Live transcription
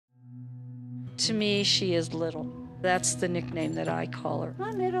To me, she is Little. That's the nickname that I call her. Come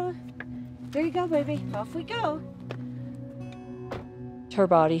on, Little. There you go, baby. Off we go. Her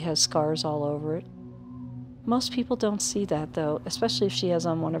body has scars all over it. Most people don't see that, though, especially if she has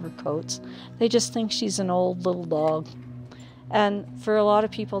on one of her coats. They just think she's an old little dog. And for a lot of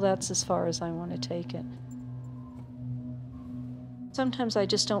people, that's as far as I want to take it. Sometimes I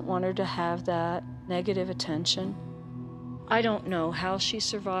just don't want her to have that negative attention. I don't know how she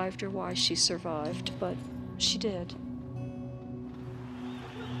survived or why she survived, but she did.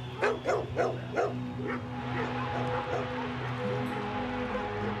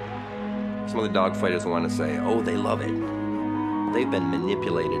 Some of the dog fighters want to say, oh, they love it. They've been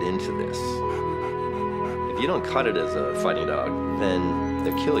manipulated into this. If you don't cut it as a fighting dog, then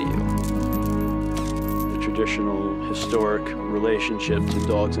they'll kill you. The traditional, historic relationship to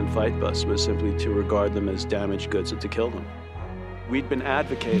dogs and fight busts was simply to regard them as damaged goods and to kill them. We'd been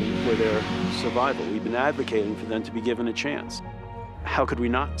advocating for their survival. We'd been advocating for them to be given a chance. How could we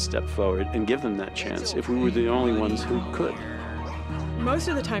not step forward and give them that chance if we were the only ones who could? Most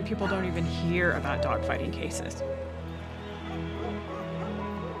of the time, people don't even hear about dogfighting cases.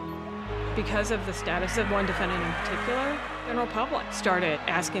 Because of the status of one defendant in particular, the general public started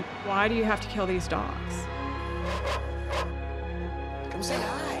asking, why do you have to kill these dogs? Come say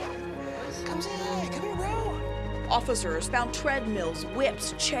hi. Come say hi. Come here, bro. Officers found treadmills,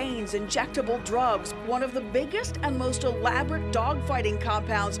 whips, chains, injectable drugs, one of the biggest and most elaborate dogfighting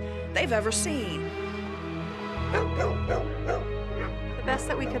compounds they've ever seen. The best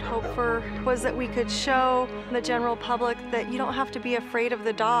that we could hope for was that we could show the general public that you don't have to be afraid of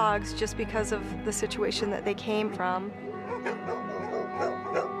the dogs just because of the situation that they came from.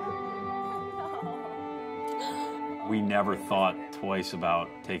 We never thought twice about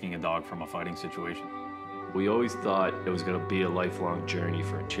taking a dog from a fighting situation. We always thought it was going to be a lifelong journey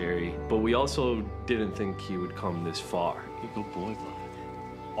for Cherry, but we also didn't think he would come this far. Good boy,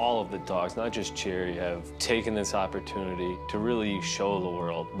 all of the dogs, not just Cherry, have taken this opportunity to really show the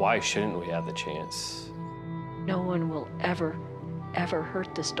world why shouldn't we have the chance. No one will ever, ever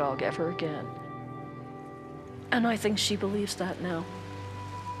hurt this dog ever again. And I think she believes that now.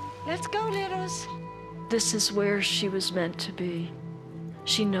 Let's go, Littles. This is where she was meant to be.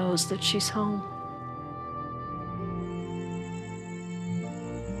 She knows that she's home.